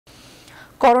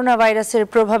Corona ভাইরাসের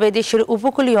প্রভাবে দেশের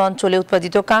উপকূলীয় অঞ্চলে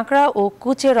উৎপাদিত কাঁকড়া ও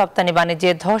কুচে রপ্তানি বাণিজ্যে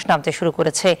ধস নামতে শুরু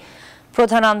করেছে।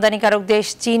 প্রধান আমদানিকারক দেশ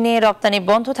চীনে রপ্তানি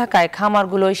বন্ধ থাকায়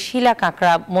খামারগুলোয় শিলা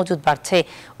কাঁকড়া মজুদ বাড়ছে।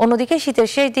 অন্যদিকে শীতের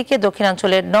শেষ দিকে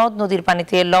দক্ষিণাঞ্চলের নদ নদীর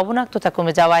পানিতে লবণাক্ততা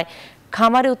কমে যাওয়ায়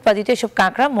খামারে উৎপাদিত এসব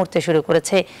কাঁকড়া মরতে শুরু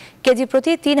করেছে। কেজি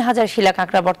প্রতি ৩,০০০ শিলা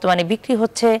কাঁকড়া বর্তমানে বিক্রি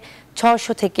হচ্ছে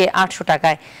 ৬০০ থেকে ৮০০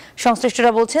 টাকায়।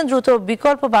 সংশ্লিষ্টরা বলছেন, দ্রুত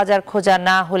বিকল্প বাজার খোঁজা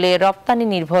না হলে রপ্তানি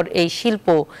নির্ভর এই শিল্প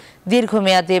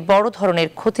দীর্ঘমেয়াদে বড় ধরনের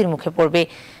ক্ষতির মুখে পড়বে।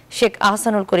 শেখ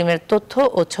আহসানুল করিমের তথ্য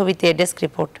ও ছবিতে ডেস্ক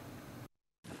রিপোর্ট।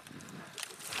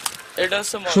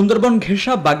 সুন্দরবন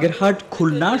ঘেঁষা বাগেরহাট,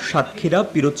 খুলনা, সাতক্ষীরা,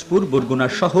 পিরোজপুর, বরগুনা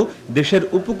সহ দেশের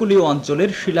উপকূলীয় অঞ্চলের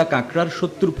শিলা কাঁকড়ার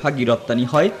 ৭০% রপ্তানি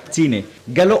হয় চীনে।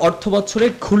 গেল অর্থবছরে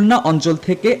খুলনা অঞ্চল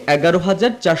থেকে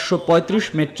 ১১,৪৩৫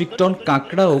 মেট্রিক টন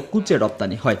কাঁকড়া ও কুচে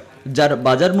রপ্তানি হয়, যার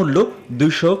বাজার মূল্য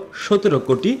 ২১৭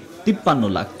 কোটি ৫৩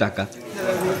 লাখ টাকা।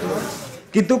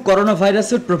 কিন্তু করোনা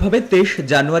ভাইরাসের প্রভাবে ২৩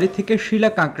 জানুয়ারি থেকে শিলা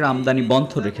কাঁকড়া আমদানি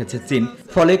বন্ধ রেখেছে চীন।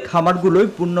 ফলে খামারগুলোয়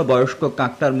পূর্ণবয়স্ক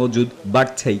কাঁকড়ার মজুদ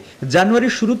বাড়ছেই।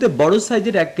 জানুয়ারির শুরুতে বড়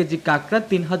সাইজের ১ কেজি কাঁকড়া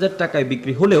 ৩,০০০ টাকায়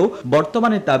বিক্রি হলেও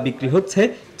বর্তমানে তা বিক্রি হচ্ছে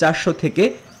 ৪০০ থেকে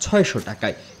 ৬০০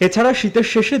 টাকায়। এছাড়া শীতের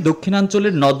শেষে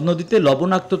দক্ষিণাঞ্চলের নদ নদীতে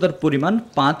লবণাক্ততার পরিমাণ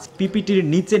 ৫ পিপিটির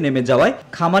নিচে নেমে যাওয়ায়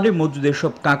খামারে মজুদ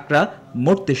এসব কাঁকড়া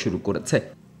মরতে শুরু করেছে।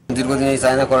 দীর্ঘদিন এই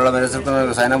চায়না করোনা ভাইরাসের কারণে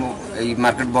চায়না এই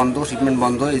মার্কেট বন্ধ, শিপমেন্ট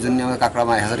বন্ধ, এই জন্য আমাদের কাঁকড়া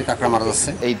হাজারি কাঁকড়া মারা যাচ্ছে।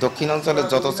 এই দক্ষিণ অঞ্চলের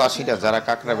যত চাষিরা যারা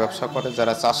কাঁকড়া ব্যবসা করে,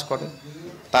 যারা চাষ করে,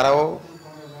 তারাও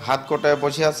হাত গোটায়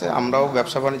বসে আছে। আমরাও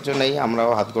ব্যবসা বাণিজ্য নেই,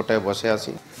 আমরাও হাত গোটায় বসে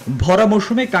আছি। ভরা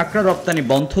মৌসুমে কাঁকড়া রপ্তানি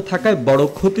বন্ধ থাকায় বড়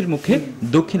ক্ষতির মুখে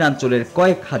দক্ষিণাঞ্চলের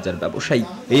কয়েক হাজার ব্যবসায়ী।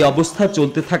 এই অবস্থা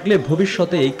চলতে থাকলে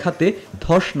ভবিষ্যতে এই খাতে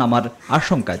ধস নামার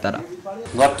আশঙ্কায় তারা।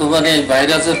 বর্তমানে এই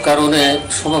ভাইরাসের কারণে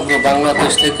সমগ্র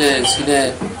বাংলাদেশ থেকে চীনে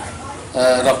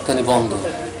রপ্তানি বন্ধ।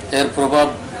 এর প্রভাব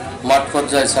মাঠ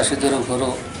পর্যায়ে চাষিদের উপরও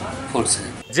পড়ছে।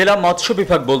 জেলা মৎস্য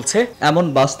বিভাগ বলছে, এমন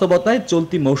বাস্তবতায়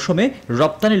চলতি মৌসুমে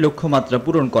রপ্তানি লক্ষ্যমাত্রা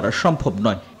পূরণ করা সম্ভব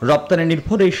নয়। রপ্তানি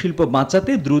নির্ভর এই শিল্প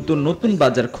বাঁচাতে দ্রুত নতুন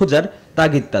বাজার খোঁজার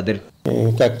তাগিদ তাদের।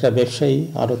 কাঁকড়া ব্যবসায়ী,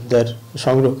 আড়তদার,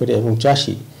 সংগ্রহ করে এবং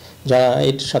চাষি যারা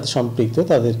এর সাথে সম্পৃক্ত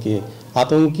তাদেরকে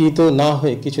আতঙ্কিত না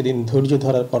হয়ে কিছুদিন ধৈর্য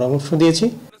ধরার পরামর্শ দিয়েছি।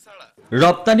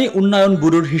 রপ্তানি উন্নয়ন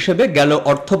ব্যুরোর হিসেবে গেল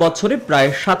অর্থ বছরে প্রায়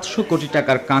 ৭০০ কোটি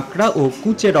টাকার কাঁকড়া ও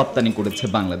কুচে রপ্তানি করেছে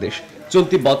বাংলাদেশ।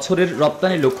 চলতি বছরের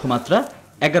রপ্তানি লক্ষ্যমাত্রা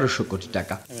 ১১০০ কোটি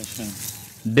টাকা।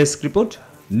 Desk report,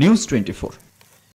 news 24।